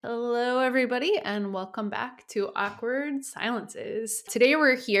Hello, everybody, and welcome back to Awkward Silences. Today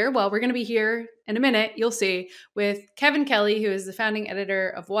we're going to be here in a minute, you'll see, with Kevin Kelly, who is the founding editor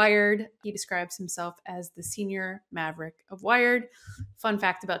of Wired. He describes himself as the senior maverick of Wired. Fun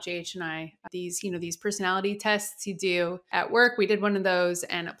fact about JH and I, these personality tests you do at work, we did one of those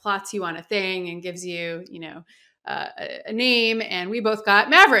and it plots you on a thing and gives you, a name, and we both got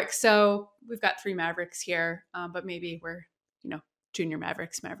Maverick. So we've got three Mavericks here, but maybe we're, junior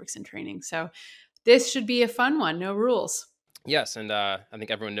Mavericks in training. So this should be a fun one. No rules. Yes, and I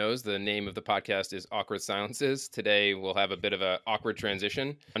think everyone knows the name of the podcast is Awkward Silences. Today we'll have a bit of an awkward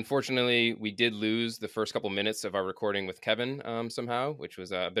transition. Unfortunately, we did lose the first couple minutes of our recording with Kevin somehow, which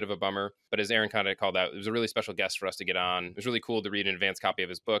was a bit of a bummer. But as Aaron kind of called out, it was a really special guest for us to get on. It was really cool to read an advanced copy of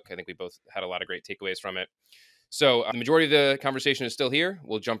his book. I think we both had a lot of great takeaways from it. So the majority of the conversation is still here.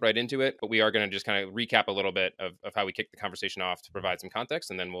 We'll jump right into it, but we are going to just kind of recap a little bit of how we kicked the conversation off to provide some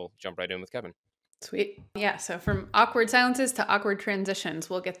context, and then we'll jump right in with Kevin. Sweet. Yeah, so from awkward silences to awkward transitions,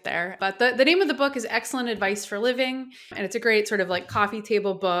 we'll get there. But the name of the book is Excellent Advice for Living, and it's a great sort of like coffee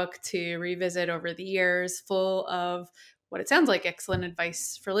table book to revisit over the years, full of what it sounds like excellent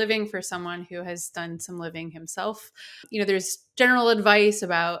advice for living for someone who has done some living himself. There's general advice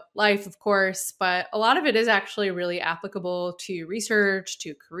about life, of course, but a lot of it is actually really applicable to research,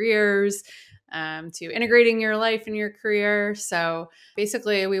 to careers, to integrating your life and your career. So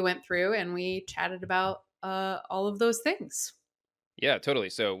basically, we went through and we chatted about all of those things. Yeah, totally.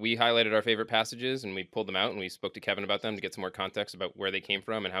 So we highlighted our favorite passages and we pulled them out and we spoke to Kevin about them to get some more context about where they came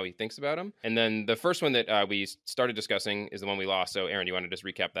from and how he thinks about them. And then the first one that we started discussing is the one we lost. So Aaron, you want to just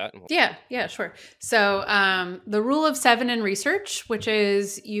recap that? Yeah, sure. So the rule of 7 in research, which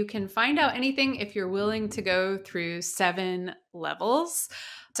is you can find out anything if you're willing to go through 7 levels.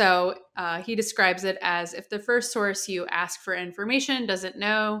 So he describes it as if the first source you ask for information doesn't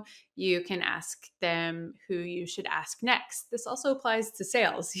know, you can ask them who you should ask next. This also applies to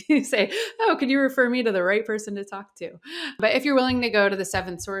sales. You say, oh, can you refer me to the right person to talk to? But if you're willing to go to the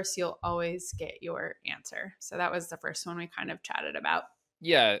 7th source, you'll always get your answer. So that was the first one we kind of chatted about.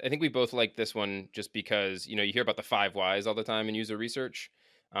 Yeah, I think we both like this one just because, you hear about the 5 whys all the time in user research.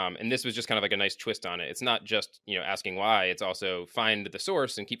 And this was just kind of like a nice twist on it. It's not just, asking why, it's also find the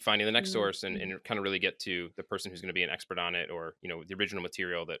source and keep finding the next source and kind of really get to the person who's going to be an expert on it or, the original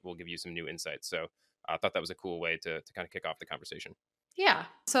material that will give you some new insights. So I thought that was a cool way to kind of kick off the conversation. Yeah.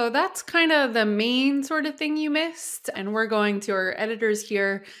 So that's kind of the main sort of thing you missed. And we're going to our editors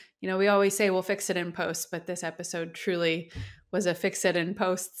here. We always say we'll fix it in post, but this episode truly was a fix it in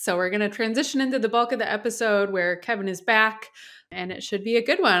post. So we're going to transition into the bulk of the episode where Kevin is back. And it should be a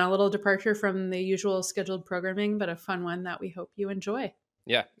good one, a little departure from the usual scheduled programming, but a fun one that we hope you enjoy.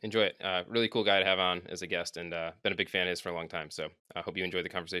 Yeah, enjoy it. Really cool guy to have on as a guest and been a big fan of his for a long time. So I hope you enjoyed the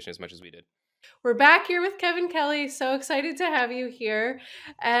conversation as much as we did. We're back here with Kevin Kelly. So excited to have you here.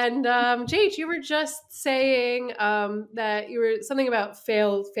 And JH, you were just saying that you were something about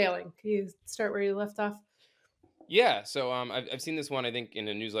failing. Can you start where you left off? Yeah, so I've seen this one, I think, in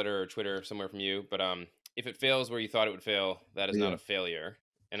a newsletter or Twitter somewhere from you. But if it fails where you thought it would fail, that is not a failure.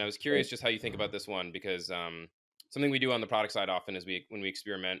 And I was curious just how you think about this one because something we do on the product side often is when we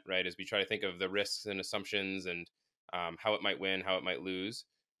experiment, right, is we try to think of the risks and assumptions and how it might win, how it might lose.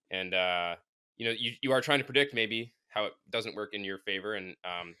 And, you are trying to predict maybe how it doesn't work in your favor. And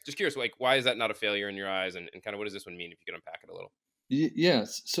just curious, like, why is that not a failure in your eyes? And kind of what does this one mean if you could unpack it a little?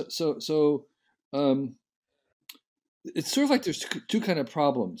 Yes. So it's sort of like there's two kind of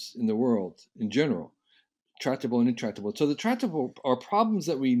problems in the world in general, tractable and intractable. So the tractable are problems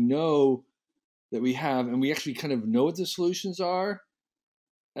that we know that we have, and we actually kind of know what the solutions are.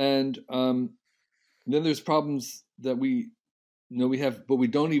 And then there's problems that we know we have, but we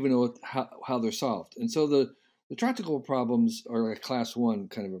don't even know how they're solved. And so the tractable problems are like class 1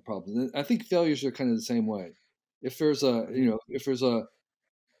 kind of a problem. And I think failures are kind of the same way. If there's a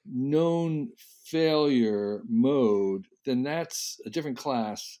known failure mode, then that's a different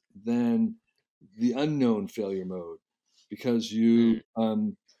class than the unknown failure mode, because you,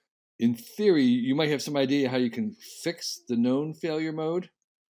 in theory, you might have some idea how you can fix the known failure mode.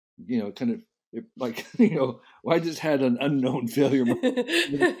 Kind of like, well, I just had an unknown failure mode.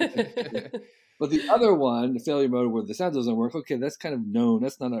 But the other one, the failure mode where the sound doesn't work, okay, that's kind of known.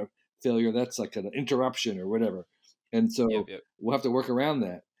 That's not a failure. That's like an interruption or whatever. And so we'll have to work around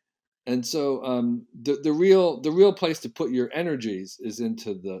that. And so the real place to put your energies is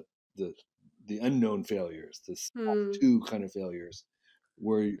into the unknown failures, the 2 kind of failures,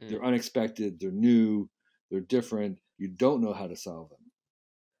 where they're unexpected, they're new, they're different. You don't know how to solve them.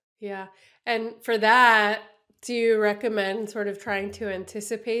 Yeah. And for that, Do you recommend sort of trying to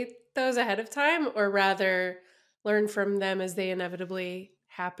anticipate those ahead of time, or rather learn from them as they inevitably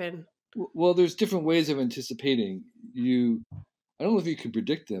happen? Well, there's different ways of anticipating. I don't know if you can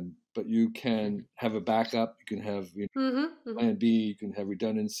predict them, but you can have a backup. You can have Mm-hmm. Mm-hmm. plan B. You can have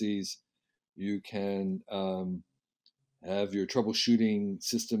redundancies. You can have your troubleshooting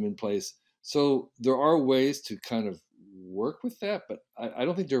system in place. So there are ways to kind of work with that, but I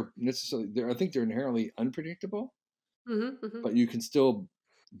don't think they're necessarily there. I think they're inherently unpredictable, Mm-hmm. Mm-hmm. but you can still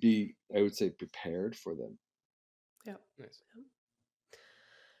be, I would say, prepared for them. Yeah. Nice.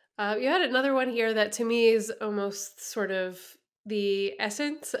 You had another one here that to me is almost sort of the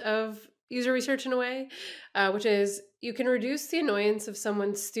essence of user research in a way, which is you can reduce the annoyance of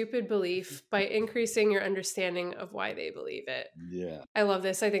someone's stupid belief by increasing your understanding of why they believe it. Yeah. I love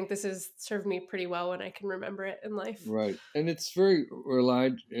this. I think this has served me pretty well when I can remember it in life. Right. And it's very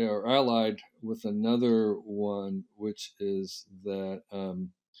relied or allied with another one, which is that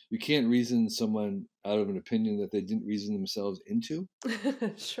you can't reason someone out of an opinion that they didn't reason themselves into.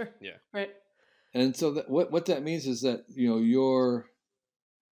 Sure. Yeah. Right. And so what that means is that, your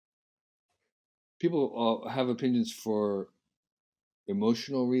people have opinions for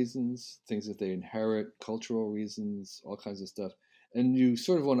emotional reasons, things that they inherit, cultural reasons, all kinds of stuff. And you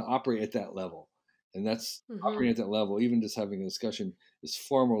sort of want to operate at that level. And that's Mm-hmm. operating at that level, even just having a discussion is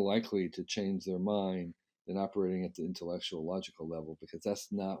far more likely to change their mind than operating at the intellectual, logical level, because that's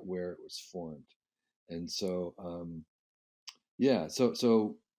not where it was formed. And so, yeah,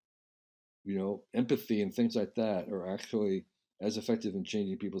 so empathy and things like that are actually as effective in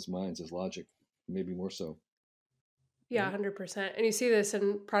changing people's minds as logic, maybe more so. Yeah, 100%. And you see this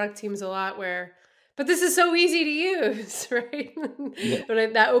in product teams a lot where, but this is so easy to use, right? Yeah.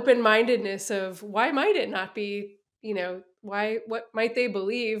 But that open-mindedness of why might it not be, what might they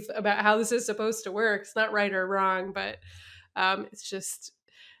believe about how this is supposed to work? It's not right or wrong, but it's just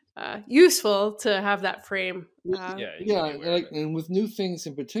useful to have that frame. Yeah, you need to Yeah, be aware of it. and with new things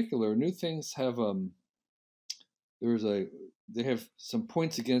in particular, new things have there's a they have some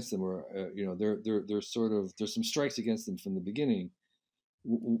points against them, or they're sort of there's some strikes against them from the beginning.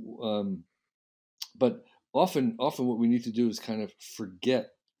 But often what we need to do is kind of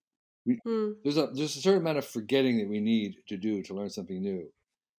forget. Mm. There's a certain amount of forgetting that we need to do to learn something new.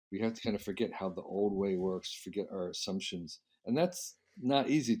 We have to kind of forget how the old way works, forget our assumptions, and that's not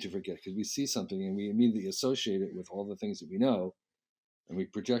easy to forget because we see something and we immediately associate it with all the things that we know, and we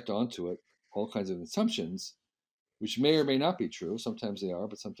project onto it all kinds of assumptions, which may or may not be true. Sometimes they are,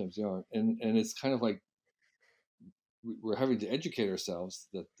 but sometimes they aren't. And it's kind of like we're having to educate ourselves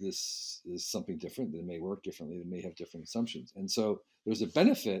that this is something different, that may work differently, that may have different assumptions. And so there's a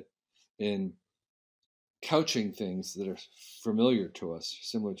benefit in couching things that are familiar to us,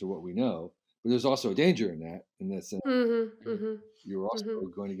 similar to what we know. But there's also a danger in that sense. Mm-hmm. Mm-hmm. You're also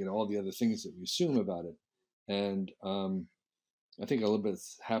Mm-hmm. going to get all the other things that we assume about it. And I think a little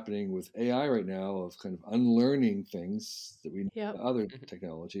bit's happening with AI right now of kind of unlearning things that we know Yep. about other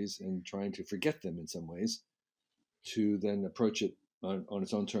technologies and trying to forget them in some ways to then approach it on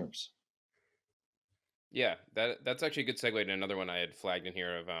its own terms. Yeah, that's actually a good segue to another one I had flagged in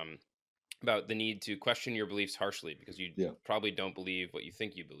here of about the need to question your beliefs harshly because you Yeah, probably don't believe what you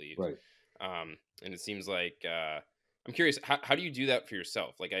think you believe. right. And it seems like I'm curious, how do you do that for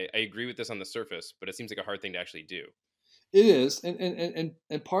yourself? Like I agree with this on the surface, but it seems like a hard thing to actually do. It is,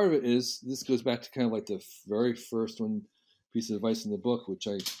 and part of it is this goes back to kind of like the very first one piece of advice in the book, which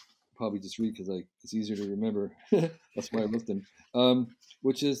I probably just read because it's easier to remember. That's why I list them.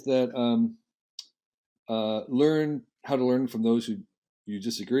 Which is that learn how to learn from those who you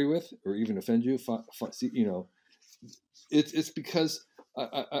disagree with or even offend you. It's because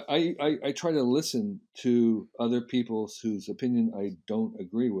I try to listen to other people's whose opinion I don't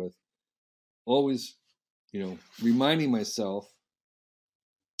agree with. Always, reminding myself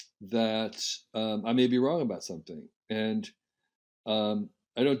that I may be wrong about something, and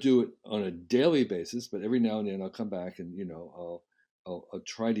I don't do it on a daily basis, but every now and then I'll come back and I'll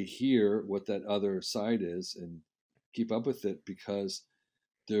try to hear what that other side is and keep up with it because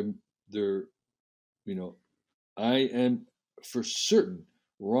they're I am for certain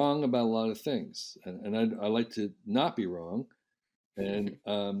wrong about a lot of things, and I like to not be wrong, and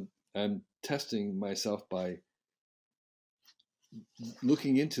I'm testing myself by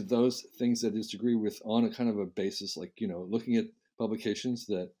looking into those things that I disagree with on a kind of a basis, like looking at publications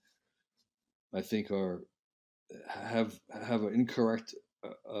that I think have an incorrect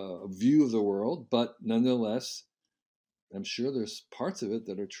view of the world, but nonetheless, I'm sure there's parts of it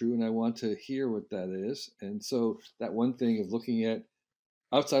that are true, and I want to hear what that is. And so that one thing of looking at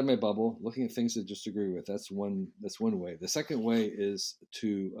outside my bubble, looking at things I disagree with. That's one way. The second way is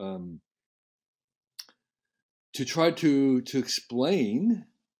to try to explain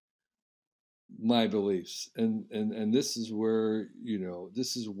my beliefs, and this is where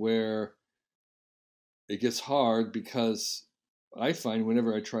it gets hard, because I find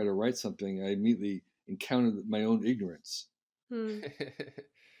whenever I try to write something, I immediately encounter my own ignorance, Mm.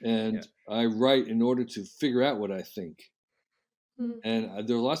 and Yeah. I write in order to figure out what I think. Mm. And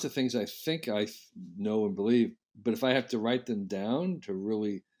there are lots of things I think I know and believe, but if I have to write them down to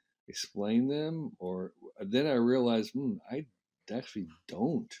really explain them, or then I realize I actually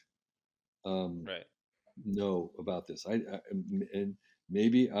don't Right. know about this. And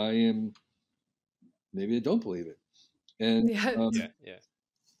maybe maybe I don't believe it. And Yeah. Yeah. Yeah.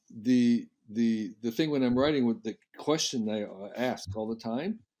 the thing when I'm writing, with the question I ask all the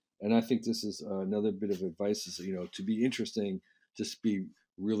time, and I think this is another bit of advice, is to be interesting, just be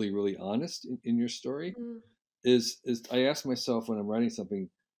really really honest in your story. Mm. Is I ask myself when I'm writing something,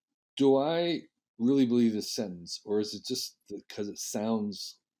 do I really believe this sentence, or is it just because it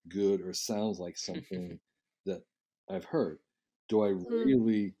sounds good or sounds like something that I've heard? Do I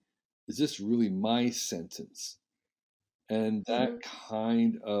really, is this really my sentence? And that Mhm.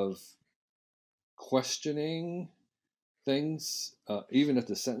 kind of questioning things, even at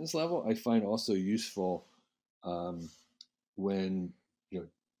the sentence level, I find also useful, um, when,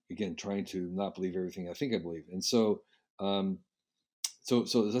 again, trying to not believe everything I think I believe. And um, so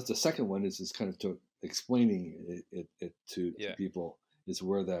that's the second one, is kind of to explaining it to Yeah. people, is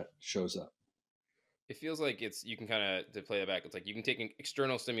where that shows up. It feels like you can kind of, to play it back, it's like you can take an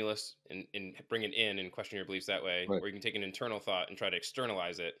external stimulus and bring it in and question your beliefs that way, Right, or you can take an internal thought and try to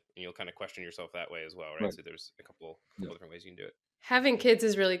externalize it, and you'll kind of question yourself that way as well, right? right, So there's a couple yeah, different ways you can do it. Having kids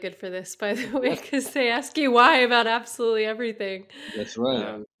is really good for this, by the way, yeah, because they ask you why about absolutely everything. that's right.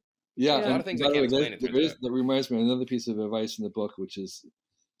 Yeah. Um, Yeah, There's a yeah. lot and of things I by the can't way, explain, it turns out. that reminds me of another piece of advice in the book, which is,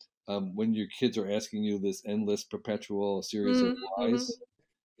 when your kids are asking you this endless, perpetual series of Mm-hmm. whys,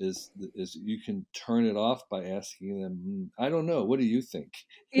 is you can turn it off by asking them, I don't know, what do you think?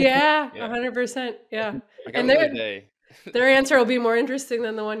 Yeah, Yeah. 100%. Yeah. I got And one the other day. their answer will be more interesting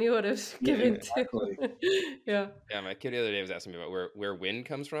than the one you would have Yeah, given to. exactly. Yeah. Yeah, my kid the other day was asking me about where wind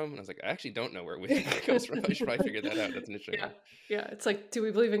comes from, and I was like, I actually don't know where wind comes from. I should probably figure that out. That's an interesting Yeah. one. Yeah. It's like, do we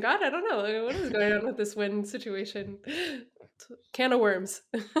believe in God? I don't know. Like, what is going on with this wind situation? Can of worms.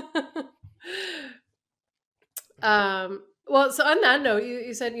 Well, so on that note,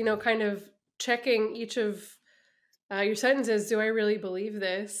 you said, kind of checking each of your sentences. Do I really believe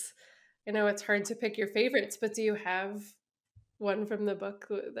this? I know it's hard to pick your favorites, but do you have one from the book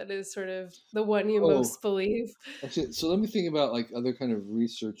that is sort of the one you Oh, most believe? actually, so let me think about like other kind of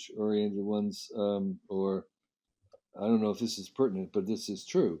research oriented ones, or I don't know if this is pertinent, but this is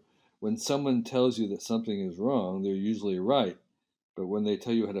true. When someone tells you that something is wrong, they're usually right, but when they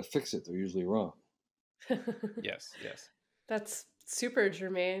tell you how to fix it, they're usually wrong. Yes, yes. That's super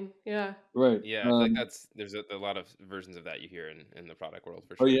germane. Yeah. Right. Yeah, I feel like there's a lot of versions of that you hear in the product world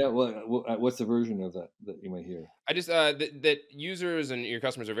for Oh sure. yeah. Well, what's the version of that you might hear? I just that users and your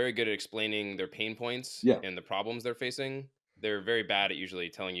customers are very good at explaining their pain points Yeah. and the problems they're facing. They're very bad at usually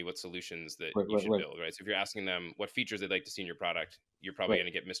telling you what solutions that Right. you Right. should Right. build, right? So if you're asking them what features they'd like to see in your product, you're probably Right.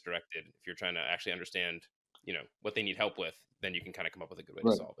 going to get misdirected. If you're trying to actually understand, what they need help with, then you can kind of come up with a good way to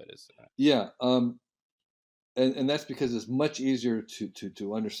Right. solve it. Yeah. And that's because it's much easier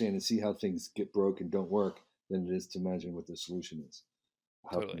to understand and see how things get broke and don't work than it is to imagine what the solution is,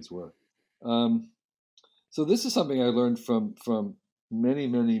 how Totally. things work. So this is something I learned from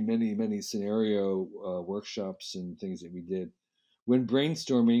many scenario workshops and things that we did. When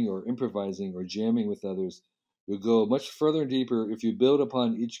brainstorming or improvising or jamming with others, you'll go much further and deeper if you build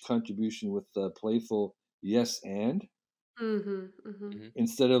upon each contribution with a playful yes and Mm-hmm. Mm-hmm. Hmm.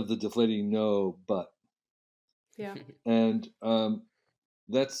 instead of the deflating no but. Yeah. And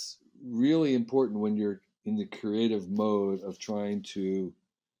that's really important when you're in the creative mode of trying to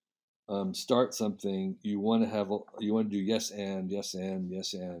start something. You want to do yes and yes and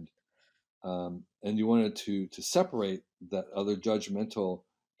yes and you wanted to separate that other judgmental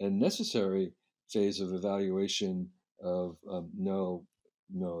and necessary phase of evaluation of no,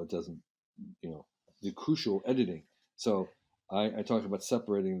 it doesn't, the crucial editing. So I talked about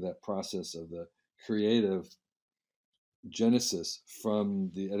separating that process of the creative genesis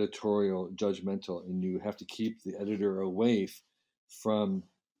from the editorial judgmental, and you have to keep the editor away from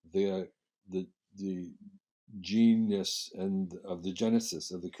the the the genius and of the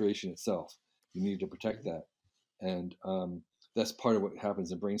genesis of the creation itself. You need to protect that, and that's part of what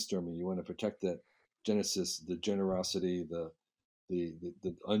happens in brainstorming. You want to protect that genesis, the generosity, the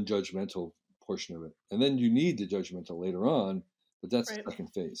the unjudgmental portion of it, and then you need the judgmental later on, but that's Right. the second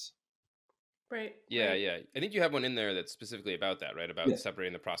phase. Right. Yeah, Right. yeah. I think you have one in there that's specifically about that, right? About Yeah,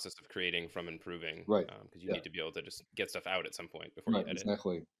 separating the process of creating from improving, right. because you Yeah, need to be able to just get stuff out at some point before you right. edit.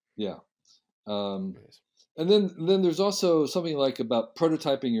 Exactly. Yeah. Um, Nice. and then there's also something like about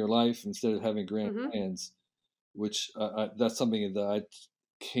prototyping your life instead of having grand Mm-hmm. plans, which that's something that I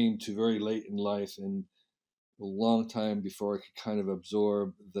came to very late in life and a long time before I could kind of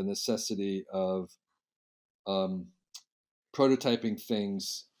absorb the necessity of um, prototyping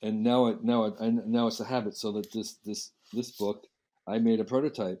things. And now it's a habit. So that this book, I made a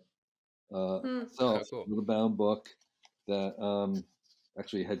prototype Mm. Oh, myself, a cool. little bound book that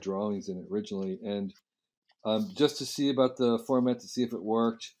actually had drawings in it originally, and just to see about the format, to see if it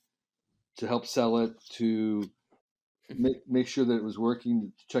worked, to help sell it, to make sure that it was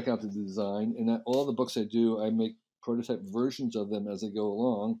working, to check out the design. And all the books I do, I make prototype versions of them as I go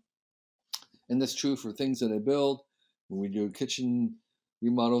along. And that's true for things that I build. When we do kitchen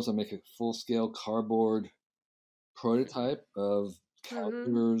remodels, I make a full scale cardboard prototype of Mm-hmm.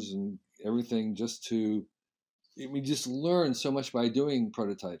 counters and everything, just to we just learn so much by doing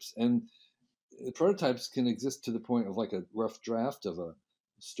prototypes. And the prototypes can exist to the point of like a rough draft of a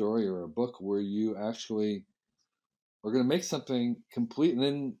story or a book where you actually are going to make something complete and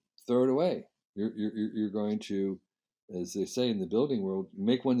then throw it away. You're going to, as they say in the building world,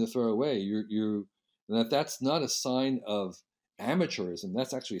 make one to throw away. And that's not a sign of amateurism.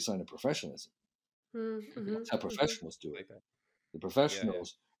 That's actually a sign of professionalism. Mm-hmm. That's how Mm-hmm. professionals do it. Like that. The Yeah, yeah.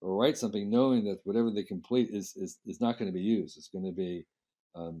 professionals will write something knowing that whatever they complete is not going to be used. It's going to be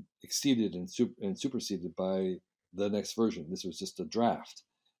exceeded and superseded by the next version. This was just a draft.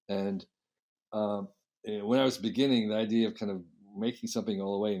 And when I was beginning, the idea of kind of making something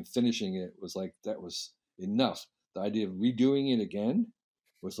all the way and finishing it was like that was enough. The idea of redoing it again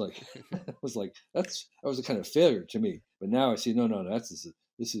was like that was a kind of failure to me. But now I see no,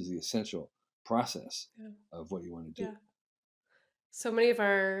 this is the essential process Yeah. of what you want to do. Yeah. So many of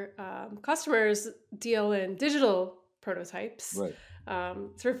our customers deal in digital prototypes. Right.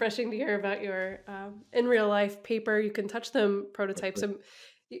 It's refreshing to hear about your in real life paper. You can touch them prototypes. Right.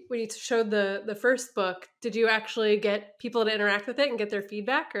 And when you showed the first book, did you actually get people to interact with it and get their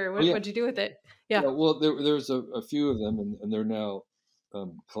feedback, or Oh yeah. what'd you do with it? Yeah. Yeah. Well, there's a few of them, and they're now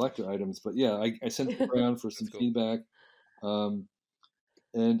collector items. But yeah, I sent them around for some That's cool. feedback. Um,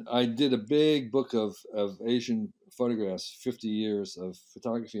 And I did a big book of Asian photographs, 50 years of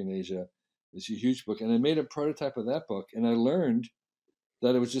photography in Asia. It's a huge book. And I made a prototype of that book. And I learned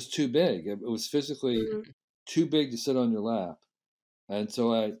that it was just too big. It was physically Mhm. too big to sit on your lap. And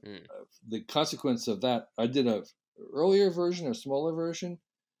so Mm. the consequence of that, I did a earlier version, a smaller version,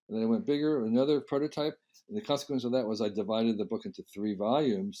 and then I went bigger, another prototype. And the consequence of that was I divided the book into 3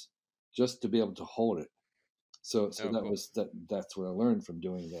 volumes just to be able to hold it. So Oh, that cool. was that's what I learned from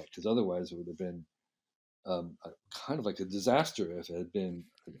doing that, because otherwise it would have been kind of like a disaster if it had been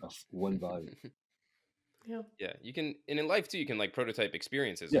one volume. Yeah. Yeah, you can, and in life too, you can like prototype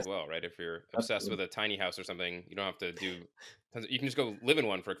experiences as Yes, well, right? If you're obsessed absolutely. with a tiny house or something, you don't have to do. You can just go live in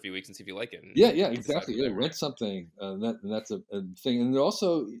one for a few weeks and see if you like it, and Yeah, decide exactly. from Yeah, there. rent something. That's a thing. And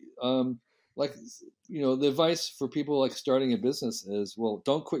also, um, like the advice for people like starting a business is, well,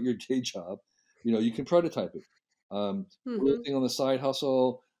 don't quit your day job. You can prototype it. Do a Mm-hmm. thing on the side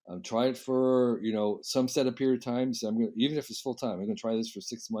hustle. Try it for some set of period of time. So even if it's full time, I'm gonna try this for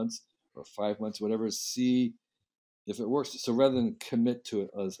 6 months or 5 months, whatever. See if it works. So rather than commit to it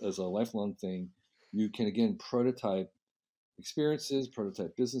as a lifelong thing, you can again prototype experiences,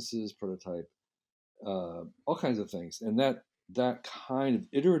 prototype businesses, prototype all kinds of things, and that kind of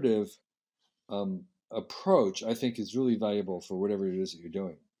iterative approach, I think, is really valuable for whatever it is that you're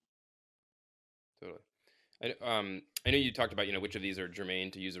doing. Totally. I know you talked about which of these are germane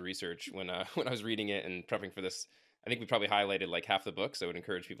to user research when when I was reading it and prepping for this. I think we probably highlighted like half the book, so I would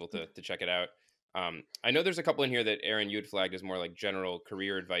encourage people to check it out. I know there's a couple in here that Aaron you had flagged as more like general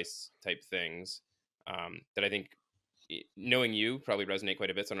career advice type things that I think knowing you probably resonate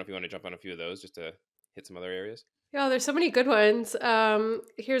quite a bit. So I don't know if you want to jump on a few of those just to hit some other areas. Yeah, there's so many good ones.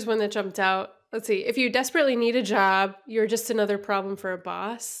 Here's one that jumped out. Let's see. If you desperately need a job, you're just another problem for a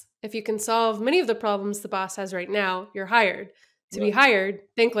boss. If you can solve many of the problems the boss has right now, you're hired. To be Right. hired,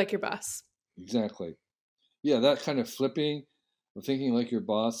 think like your boss. Exactly. Yeah, that kind of flipping of thinking like your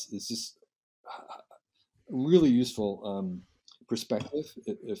boss is just really useful perspective.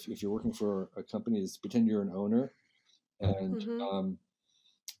 If you're working for a company, is pretend you're an owner and Mm-hmm.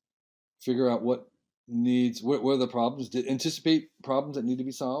 figure out what are the problems, anticipate problems that need to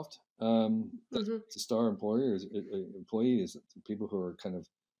be solved, Mm-hmm. The star employer is employee is people who are kind of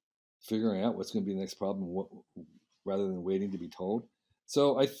figuring out what's going to be the next problem, rather than waiting to be told.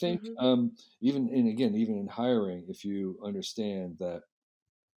 So I think Mm-hmm. even in hiring, if you understand that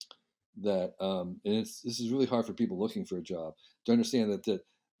and this is really hard for people looking for a job to understand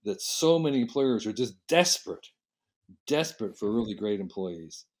that so many employers are just desperate for really great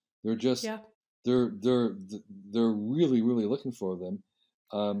employees. They're just Yeah. they're really looking for them.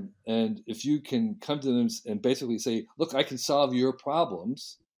 And if you can come to them and basically say, look, I can solve your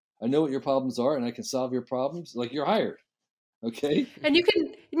problems. I know what your problems are and I can solve your problems. Like, you're hired. Okay. And you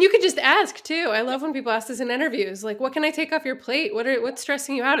can just ask too. I love when people ask this in interviews, like, what can I take off your plate? What's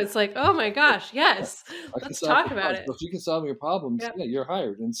stressing you out? It's like, oh my gosh, yes. I can Let's solve talk your about problems. it. So if you can solve your problems, Yep. yeah, you're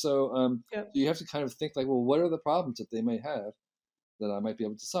hired. And so Yep. you have to kind of think like, well, what are the problems that they may have that I might be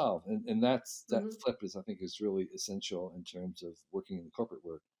able to solve? And that Mm-hmm. flip is, I think, is really essential in terms of working in the corporate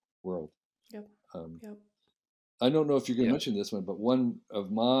world. Yep. Um, Yep. I don't know if you're going to Yeah. mention this one, but one of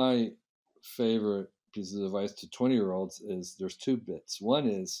my favorite pieces of advice to 20-year-olds is there's two bits. One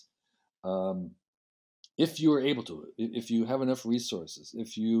is, if you are able to, if you have enough resources,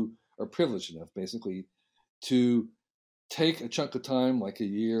 if you are privileged enough, basically, to take a chunk of time, like a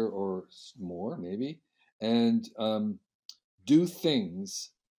year or more, maybe, and do things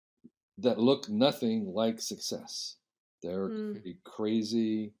that look nothing like success. They're Mm. be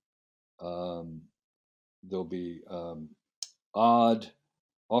crazy. They'll be odd,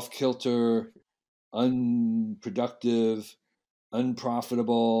 off kilter, unproductive,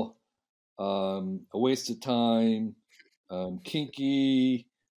 unprofitable, a waste of time, kinky,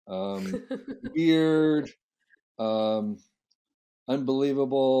 weird, um,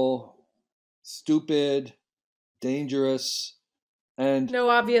 unbelievable, stupid, dangerous, and No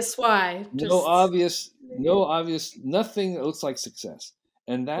obvious why. no Just obvious, nothing that looks like success.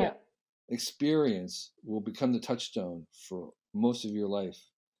 And that yeah. experience will become the touchstone for most of your life,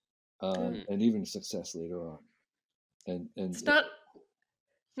 Yeah. and even success later on. And It's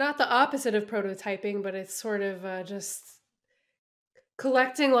not the opposite of prototyping, but it's sort of just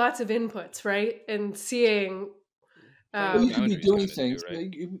collecting lots of inputs, right? And seeing well, Playing you could be boundaries doing kind of too, things.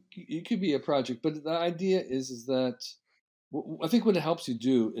 right? You could be a project, but the idea is that I think what it helps you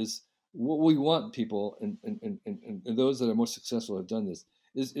do is what we want people and those that are most successful have done this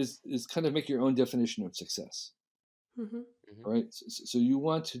is kind of make your own definition of success. mm-hmm. Hmm. Right. So you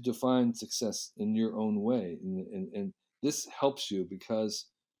want to define success in your own way, and this helps you because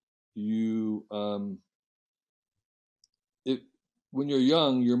you it when you're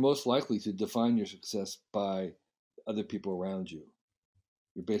young, you're most likely to define your success by other people around you.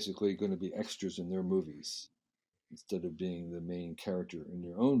 You're basically going to be extras in their movies instead of being the main character in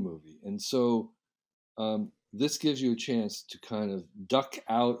your own movie. And so this gives you a chance to kind of duck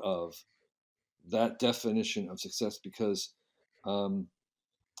out of that definition of success because, and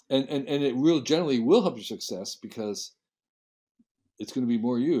it real generally will help your success because it's going to be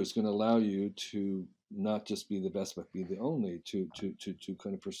more you. It's going to allow you to not just be the best, but be the only to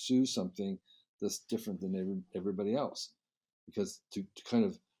kind of pursue something that's different than everybody else. Because to kind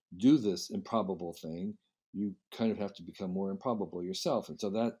of do this improbable thing, you kind of have to become more improbable yourself, and so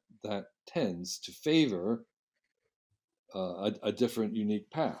that tends to favor a different, unique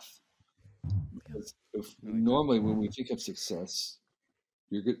path. Because if I like normally when we think of success,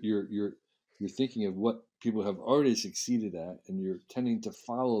 you're thinking of what people have already succeeded at, and you're tending to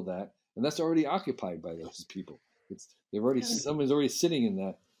follow that, and that's already occupied by those people. Yeah. Someone's already sitting in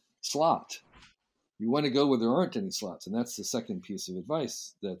that slot. You want to go where there aren't any slots. And that's the second piece of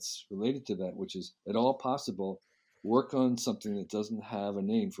advice that's related to that, which is, at all possible, work on something that doesn't have a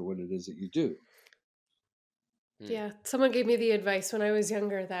name for what it is that you do. Yeah, someone gave me the advice when I was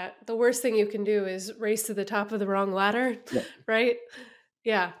younger that the worst thing you can do is race to the top of the wrong ladder, Yeah. right?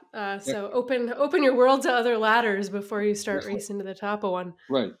 Yeah. So open your world to other ladders before you start racing to the top of one.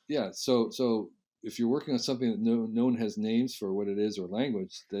 Right. Yeah. So if you're working on something that no one has names for what it is or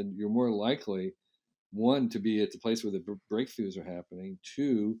language, then you're more likely, one, to be at the place where the breakthroughs are happening.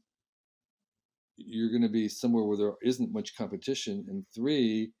 Two, you're going to be somewhere where there isn't much competition. And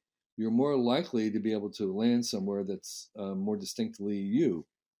three, you're more likely to be able to land somewhere that's more distinctly you,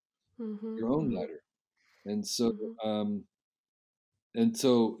 Mm-hmm, your own mm-hmm, ladder. And so, mm-hmm.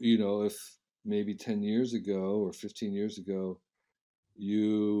 if maybe 10 years ago or 15 years ago,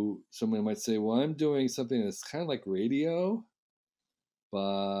 someone might say, well, I'm doing something that's kind of like radio,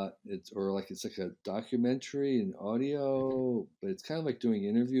 but it's like a documentary and audio, but it's kind of like doing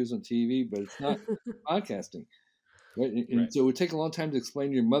interviews on TV, but it's not podcasting. Right. And Right. so it would take a long time to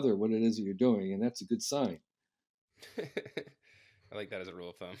explain to your mother what it is that you're doing. And that's a good sign. I like that as a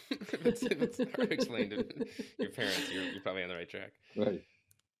rule of thumb. If it's hard explained to your parents, you're probably on the right track. Right.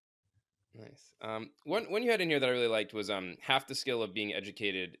 Nice. One you had in here that I really liked was half the skill of being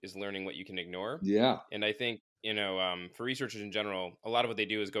educated is learning what you can ignore. Yeah. And I think, for researchers in general, a lot of what they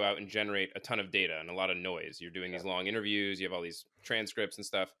do is go out and generate a ton of data and a lot of noise. You're doing these long interviews, you have all these transcripts and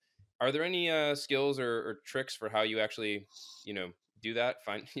stuff. Are there any skills or tricks for how you actually, do that?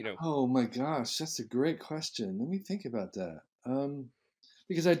 Oh my gosh, that's a great question. Let me think about that.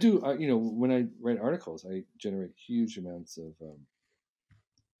 Because I do, when I write articles, I generate huge amounts of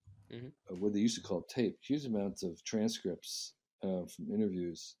what they used to call tape, huge amounts of transcripts from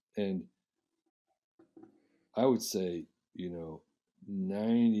interviews, and I would say, 98%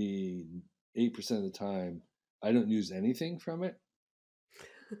 of the time, I don't use anything from it.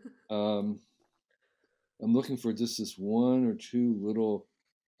 I'm looking for just this one or two little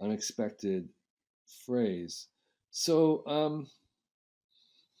unexpected phrase. So,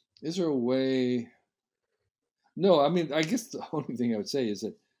 is there a way? No, I mean, I guess the only thing I would say is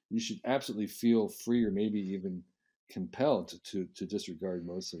that you should absolutely feel free or maybe even compelled to disregard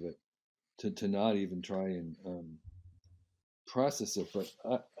most of it, to not even try and process it. But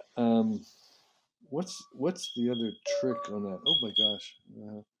what's the other trick on that? Oh my gosh.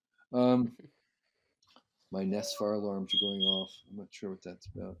 My Nest fire alarms are going off. I'm not sure what that's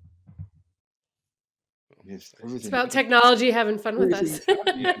about. It's about technology having fun with us.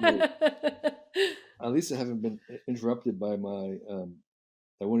 At least I haven't been interrupted by my.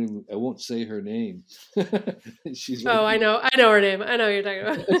 I won't say her name. She's. Right I know her name. I know what you're talking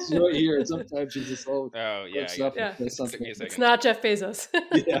about. She's right here, and sometimes she's just all. Oh yeah. It's not Jeff Bezos.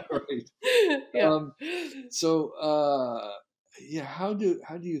 Yeah, right. Yeah. Yeah. How do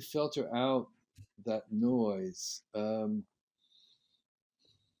you filter out that noise?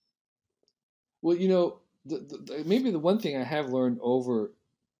 Well, maybe the one thing I have learned over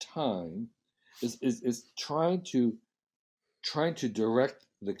time is trying to direct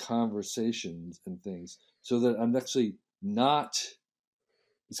the conversations and things so that I'm actually not.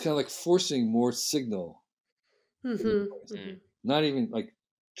 It's kind of like forcing more signal. Not even like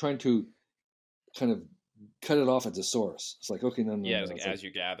trying to kind of cut it off at the source. It's like, okay, no. Yeah, it's like as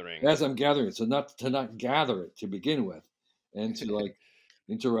you're gathering. As I'm gathering it, so not gather it to begin with, and to like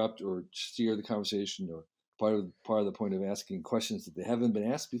interrupt or steer the conversation, or part of the point of asking questions that they haven't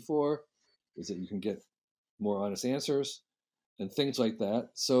been asked before is that you can get more honest answers and things like that.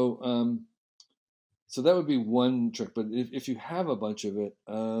 So so that would be one trick. But if you have a bunch of it,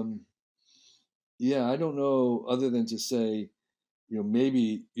 I don't know, other than to say,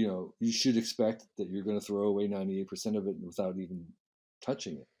 maybe, you should expect that you're going to throw away 98% of it without even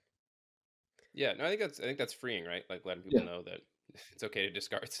touching it. Yeah, no, I think that's freeing, right? Like letting people know that it's okay to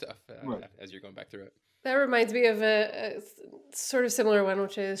discard stuff as you're going back through it. That reminds me of a sort of similar one,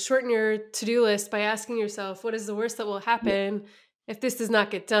 which is shorten your to-do list by asking yourself, what is the worst that will happen if this does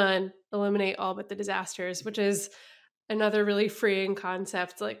not get done? Eliminate all but the disasters, which is another really freeing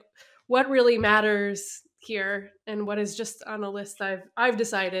concept. Like, what really matters here, and what is just on a list I've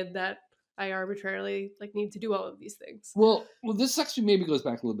decided that I arbitrarily need to do all of these things. Well, this actually maybe goes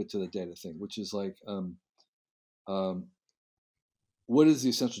back a little bit to the data thing, which is like, what is the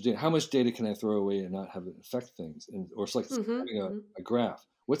essential data? How much data can I throw away and not have it affect things? Or it's like having a graph.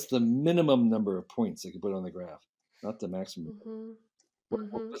 What's the minimum number of points I can put on the graph, not the maximum?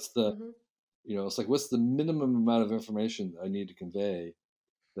 What's the, it's like, what's the minimum amount of information I need to convey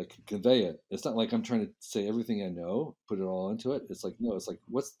that can convey it? It's not like I'm trying to say everything I know, put it all into it. It's like, no, it's like,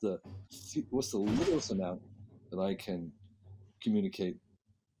 what's the littlest amount that I can communicate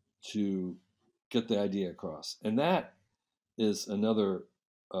to get the idea across? And that is another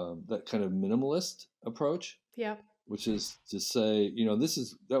that kind of minimalist approach. Yeah. Which is to say,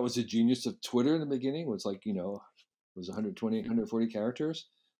 that was the genius of Twitter in the beginning. Was like, it was 120, 140 characters.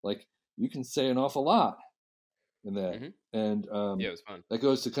 Like, you can say an awful lot in that. And it was fun. That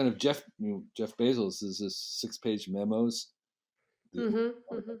goes to kind of Jeff Bezos is this 6-page memos.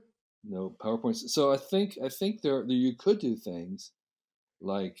 PowerPoints. So I think there you could do things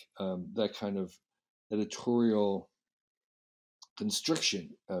like that kind of editorial constriction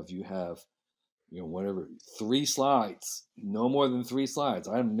of, you have, whatever, 3 slides, no more than 3 slides.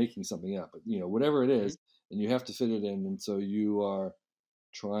 I'm making something up, but whatever it is, and you have to fit it in. And so you are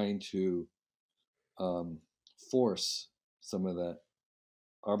trying to force some of that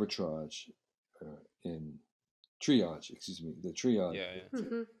arbitrage in triage. Excuse me, the triage. Yeah.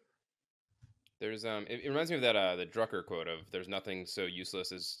 There's it reminds me of that the Drucker quote of "There's nothing so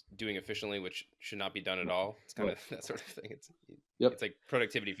useless as doing efficiently, which should not be done at all." It's kind of that sort of thing. It's like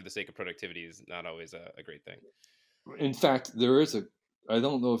productivity for the sake of productivity is not always a great thing. In fact, there is I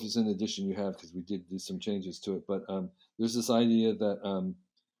don't know if it's an edition you have because we did do some changes to it, but there's this idea that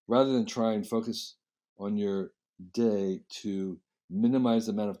rather than try and focus on your day to minimize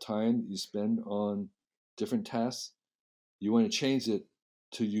the amount of time you spend on different tasks, you want to change it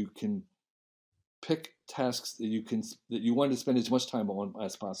to you can pick tasks that you want to spend as much time on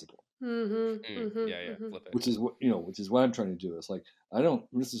as possible. Flip it. Which is what I'm trying to do. It's like I don't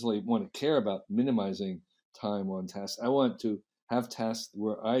necessarily want to care about minimizing time on tasks. I want to have tasks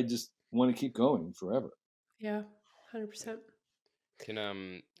where I just want to keep going forever. Yeah, 100%. Can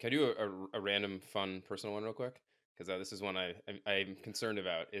I do a random fun personal one real quick? Because this is one I'm concerned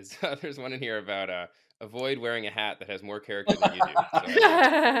about. Is there's one in here about avoid wearing a hat that has more character than you do. So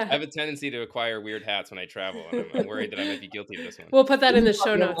I have a tendency to acquire weird hats when I travel, and I'm worried that I might be guilty of this one. We'll put that in the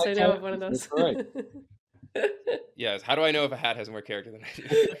show notes. I know of one of those. That's right. Yes. How do I know if a hat has more character than I do?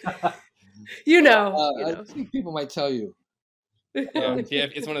 You know. I think people might tell you. Yeah,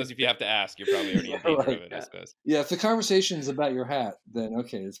 it's one of those. If you have to ask, you're probably already in danger of it, I suppose. Yeah, if the conversation's about your hat, then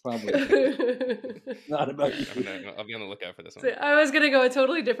okay, it's probably not about you. I'll be on the lookout for this one. So I was going to go a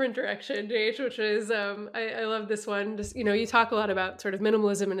totally different direction, JH, which is I love this one. Just you talk a lot about sort of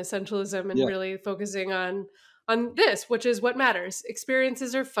minimalism and essentialism, and really focusing on this, which is what matters.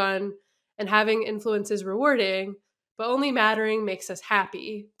 Experiences are fun, and having influence is rewarding, but only mattering makes us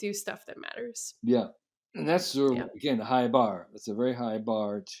happy. Do stuff that matters. Yeah. And that's again a high bar. It's a very high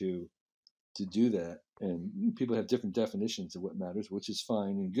bar to do that, and people have different definitions of what matters, which is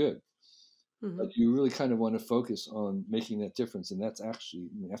fine and good. Mm-hmm. But you really kind of want to focus on making that difference, and that's actually,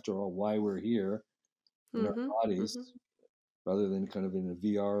 after all, why we're here in our bodies, rather than kind of in a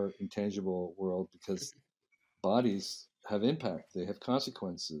VR intangible world, because bodies have impact, they have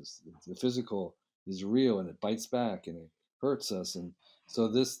consequences. The physical is real, and it bites back, and it hurts us, and so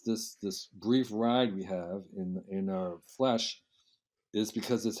this brief ride we have in our flesh is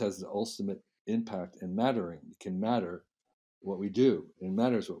because this has the ultimate impact and mattering. It can matter what we do. It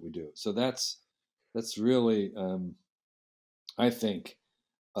matters what we do. So that's really, I think,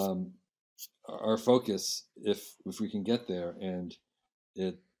 our focus. If we can get there, and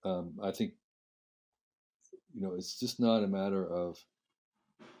it, I think, it's just not a matter of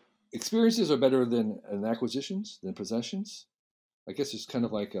experiences are better than acquisitions, than possessions. I guess it's kind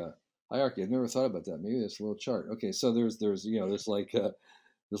of like a hierarchy. I've never thought about that. Maybe that's a little chart. Okay, so there's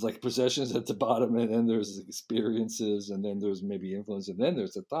like possessions at the bottom, and then there's experiences, and then there's maybe influence, and then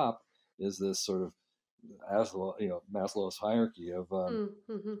there's the top is this sort of Maslow's hierarchy of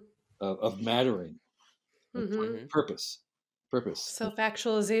mattering, purpose,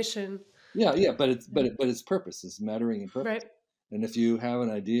 self-actualization. Yeah, but it's purpose. It's mattering and purpose. Right. And if you have an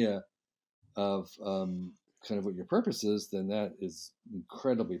idea of kind of what your purpose is, then that is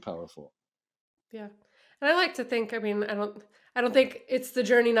incredibly powerful. Yeah. And I like to think, I don't think it's the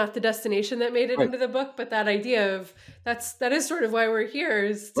journey, not the destination, that made it into the book, but that idea of that is sort of why we're here,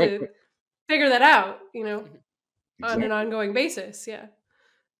 is to figure that out, on an ongoing basis. Yeah.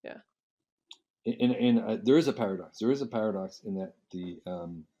 Yeah. And there is a paradox. There is a paradox in that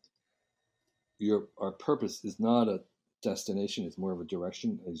our purpose is not a destination. It's more of a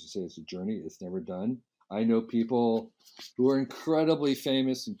direction. As you say, it's a journey. It's never done. I know people who are incredibly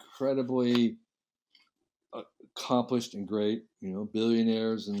famous, incredibly accomplished and great,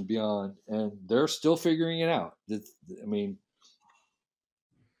 billionaires and beyond, and they're still figuring it out. $1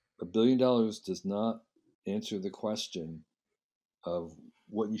 billion does not answer the question of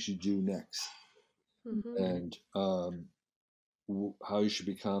what you should do next, and how you should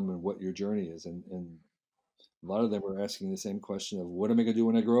become, and what your journey is. And a lot of them are asking the same question of, what am I going to do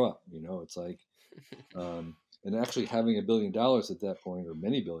when I grow up? It's like, and actually having $1 billion at that point, or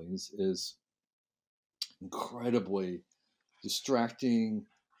many billions, is incredibly distracting,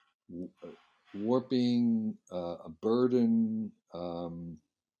 warping, a burden.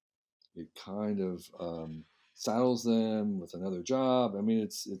 It kind of saddles them with another job.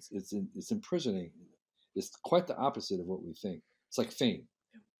 It's imprisoning. It's quite the opposite of what we think. It's like fame.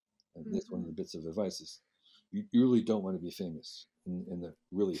 And that's one of the bits of advice is you really don't want to be famous in the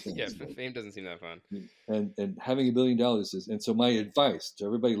really famous. Yeah, fame doesn't seem that fun. And having $1 billion is, and so my advice to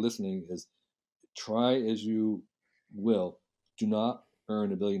everybody listening is, try as you will, do not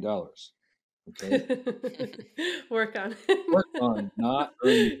earn $1 billion. Okay. Work on not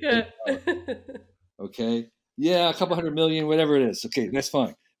earning $1 billion. Okay. Yeah, a couple $100 million, whatever it is. Okay, that's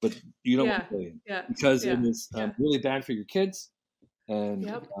fine. But you don't want $1 billion. Yeah. Because it is really bad for your kids. And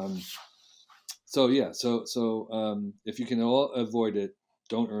so if you can avoid it,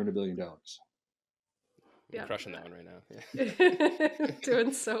 don't earn $1 billion. I'm crushing that one right now. Yeah.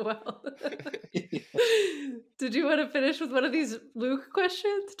 Doing so well. Did you want to finish with one of these Luke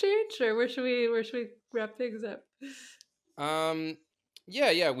questions, Change, or where should we wrap things up?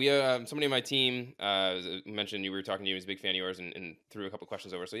 Yeah. We somebody on my team mentioned you were talking to you. He's a big fan of yours and threw a couple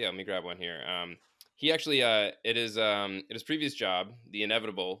questions over. So yeah, let me grab one here. He actually at his previous job, The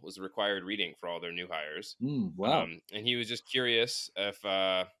Inevitable was a required reading for all their new hires. Wow. And he was just curious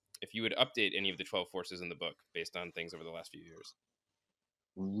if you would update any of the 12 forces in the book based on things over the last few years.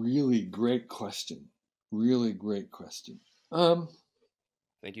 Really great question. Really great question.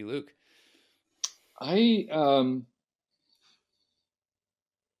 Thank you, Luke. I'm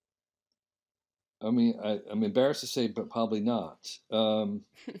embarrassed to say, but probably not.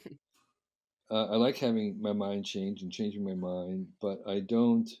 I like having my mind change and changing my mind, but I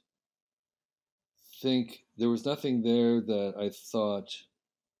don't think there was nothing there that I thought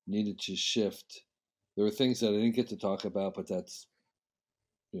needed to shift. There were things that I didn't get to talk about, but that's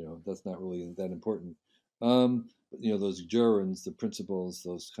not really that important. Those gerunds, the principles,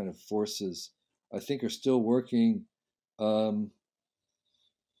 those kind of forces, I think are still working. No,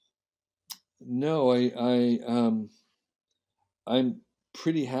 I'm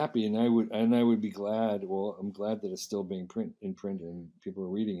pretty happy, and I would be glad. Well, I'm glad that it's still being in print and people are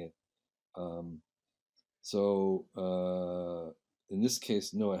reading it. In this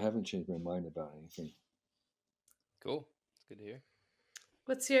case, no, I haven't changed my mind about anything. Cool. It's good to hear.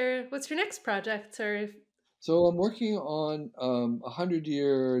 What's your next project? So I'm working on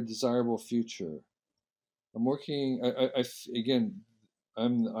 100-year desirable future. I'm working. Again,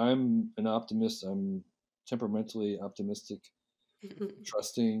 I'm an optimist. I'm temperamentally optimistic,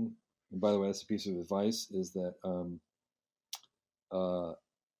 trusting. And by the way, that's a piece of advice: is that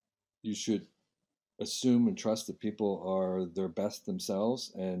you should assume and trust that people are their best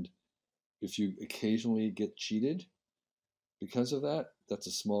themselves, and if you occasionally get cheated because of that, that's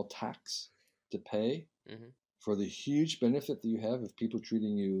a small tax to pay for the huge benefit that you have of people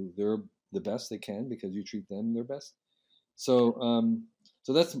treating you the best they can because you treat them their best. So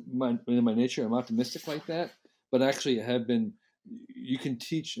that's my nature. I'm optimistic like that, but actually I have been. You can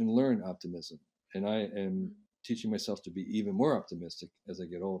teach and learn optimism, and I am teaching myself to be even more optimistic as I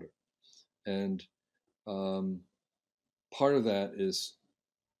get older. And part of that is,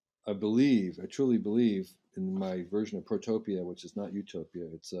 I truly believe in my version of protopia, which is not utopia.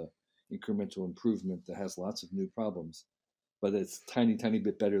 It's a incremental improvement that has lots of new problems, but it's tiny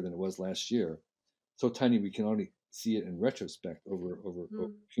bit better than it was last year. So tiny we can only see it in retrospect over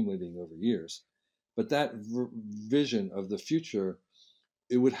accumulating over years. But that vision of the future,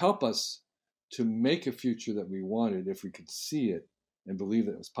 it would help us to make a future that we wanted if we could see it and believe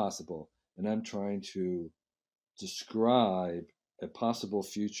that it was possible. And I'm trying to describe a possible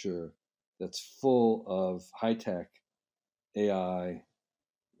future that's full of high-tech AI,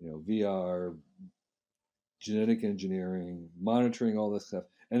 VR, genetic engineering, monitoring all this stuff,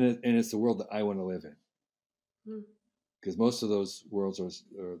 and it's the world that I want to live in. Because most of those worlds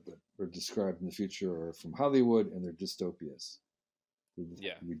are described in the future are from Hollywood, and they're dystopias.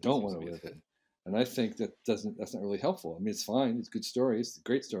 Yeah, we don't want to live in, and I think that's not really helpful. I mean, it's fine, it's good stories,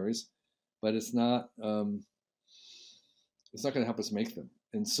 great stories, but it's not going to help us make them.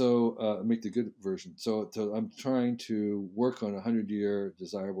 And so make the good version. So I'm trying to work on a 100-year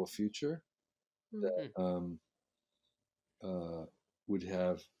desirable future that would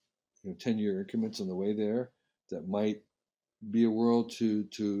have 10-year increments on the way there that might be a world to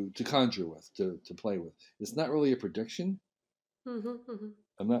conjure with, to play with. It's not really a prediction. I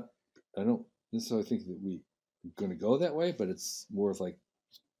don't necessarily think that we're going to go that way, but it's more of like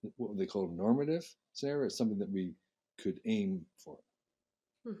what they call a normative scenario. It's something that we could aim for.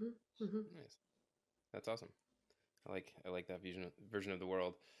 Nice. That's awesome. I like that version of the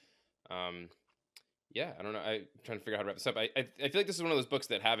world. Yeah, I don't know. I'm trying to figure out how to wrap this up. I feel like this is one of those books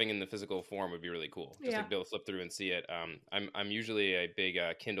that having in the physical form would be really cool. Just to be able to flip through and see it. I'm usually a big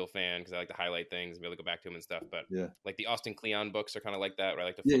Kindle fan because I like to highlight things and be able to go back to them and stuff. But like the Austin Kleon books are kind of like that, where I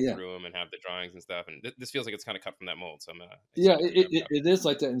like to flip through them and have the drawings and stuff. And this feels like it's kind of cut from that mold. So I'm it is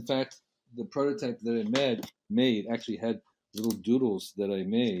like that. In fact, the prototype that I made actually had little doodles that I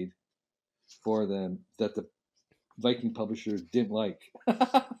made for them that the Viking publishers didn't like.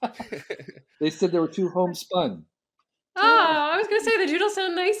 They said they were too homespun. Oh, I was gonna say the doodles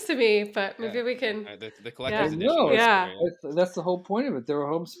sound nice to me, but maybe we can. The collector's edition. No, that's the whole point of it. They were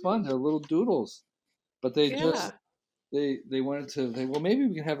homespun. They're little doodles, but they just they wanted to. Well, maybe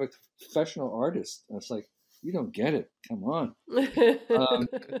we can have a professional artist. And it's like, You don't get it. Come on.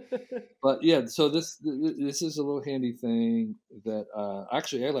 But yeah, so this is a little handy thing that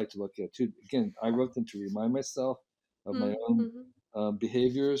actually I like to look at too. Again, I wrote them to remind myself of my own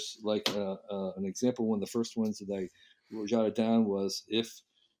behaviors. Like an example, one of the first ones that I jotted down was if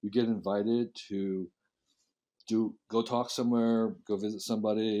you get invited to go talk somewhere, go visit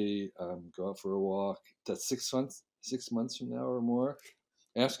somebody, go out for a walk. That's 6 months from now or more.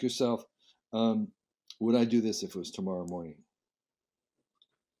 Ask yourself, would I do this if it was tomorrow morning?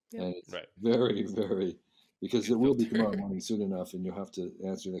 Yeah. And it's very, very, because it will be tomorrow morning soon enough, and you'll have to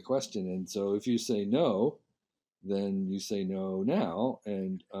answer the question. And so if you say no, then you say no now,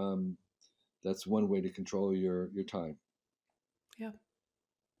 and that's one way to control your time. Yeah.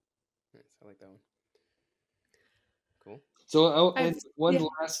 Nice. I like that one. Cool. So one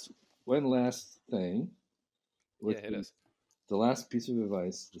last thing. It is. The last piece of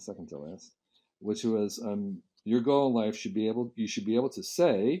advice, the second to last, which was your goal in life you should be able to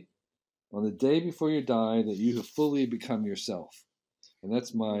say on the day before you die that you have fully become yourself. And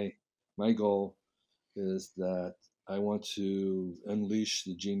that's my goal, is that I want to unleash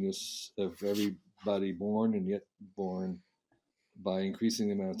the genius of everybody born and yet born by increasing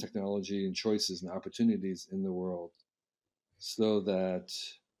the amount of technology and choices and opportunities in the world, so that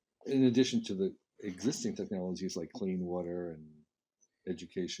in addition to the existing technologies like clean water and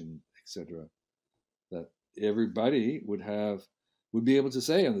education, etc., that everybody would be able to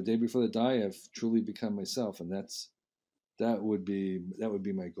say on the day before they die, I've truly become myself. And that would be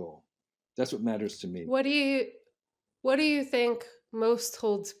my goal. That's what matters to me. What do you think most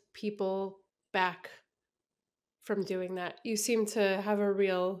holds people back from doing that? You seem to have a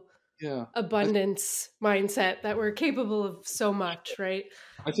real abundance mindset that we're capable of so much, right?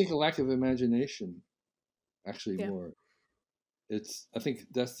 I think a lack of imagination, actually, more. I think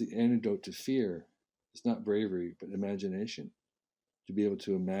that's the antidote to fear. It's not bravery, but imagination. To be able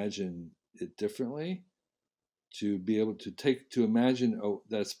to imagine it differently, to be able to imagine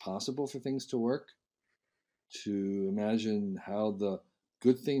that it's possible for things to work, to imagine how the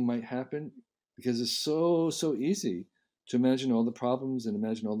good thing might happen, because it's so easy to imagine all the problems and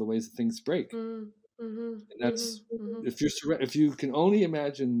imagine all the ways that things break. And that's if you can only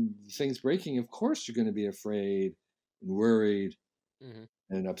imagine things breaking, of course you're going to be afraid and worried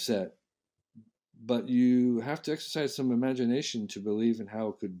and upset. But you have to exercise some imagination to believe in how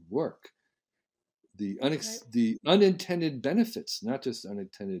it could work. The unintended benefits, not just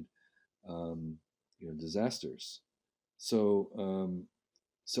unintended disasters. So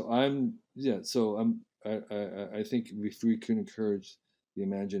I think if we can encourage the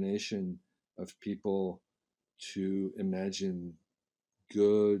imagination of people to imagine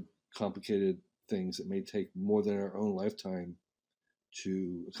good, complicated things that may take more than our own lifetime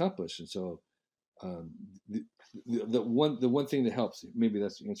to accomplish. And so the one thing that helps, maybe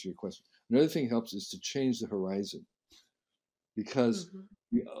that's to answer your question. Another thing that helps is to change the horizon, because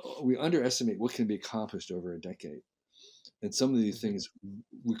we underestimate what can be accomplished over a decade. And some of these things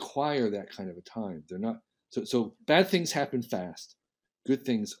require that kind of a time. They're not so bad things happen fast. Good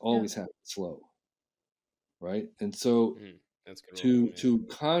things always happen slow. Right? And so that's good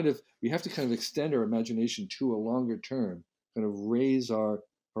we have to kind of extend our imagination to a longer term, kind of raise our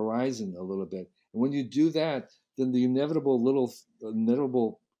horizon a little bit. And when you do that, then the inevitable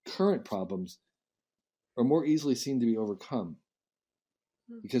current problems are more easily seen to be overcome,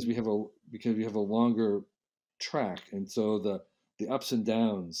 because we have a longer track. And so the ups and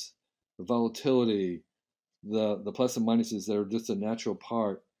downs, the volatility, the plus and minuses that are just a natural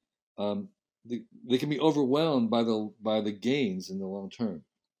part, they can be overwhelmed by the gains in the long term.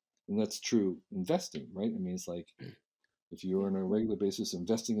 And that's true investing, right? I mean, it's like if you're on a regular basis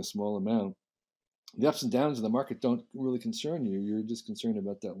investing a small amount, the ups and downs of the market don't really concern you. You're just concerned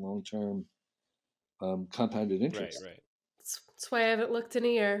about that long term compounded interest. Right. That's why I haven't looked in a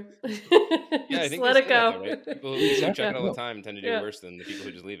year. I think let it go. That, right? People who check it all the time tend to do worse than the people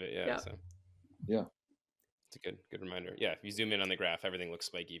who just leave it. Yeah. It's a good reminder. Yeah, if you zoom in on the graph, everything looks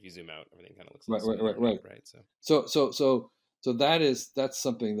spiky. If you zoom out, everything kind of looks right. So that's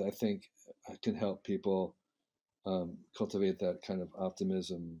something that I think can help people cultivate that kind of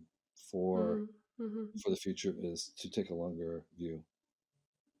optimism for the future, is to take a longer view.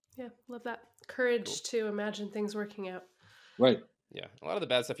 Yeah, love that. Courage to imagine things working out. Right. Yeah, a lot of the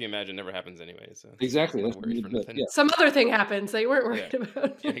bad stuff you imagine never happens anyway. So exactly. Some other thing happens that you weren't worried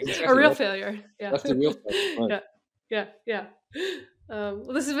about. Exactly. A real failure. Yeah. That's the real failure. Right. Yeah.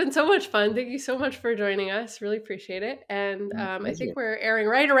 Well, this has been so much fun. Thank you so much for joining us. Really appreciate it. And I think we're airing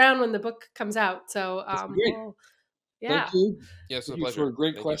right around when the book comes out. So Yeah. Thank you. Yes, Thank a you pleasure. for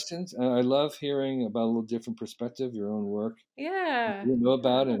great Thank you. questions. And I love hearing about a little different perspective, your own work. Yeah. I didn't know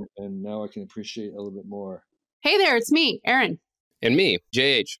about it, and now I can appreciate it a little bit more. Hey there, it's me, Erin. And me,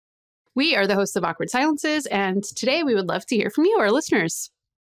 JH. We are the hosts of Awkward Silences, and today we would love to hear from you, our listeners.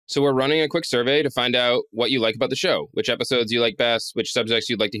 So we're running a quick survey to find out what you like about the show, which episodes you like best, which subjects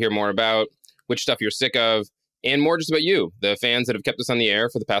you'd like to hear more about, which stuff you're sick of, and more just about you, the fans that have kept us on the air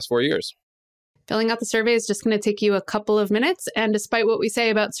for the past 4 years. Filling out the survey is just going to take you a couple of minutes. And despite what we say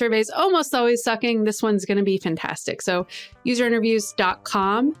about surveys almost always sucking, this one's going to be fantastic. So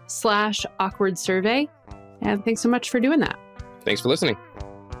userinterviews.com/awkward survey. And thanks so much for doing that. Thanks for listening.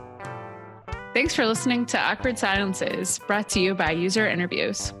 Thanks for listening to Awkward Silences, brought to you by User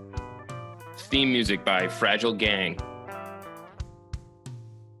Interviews. Theme music by Fragile Gang.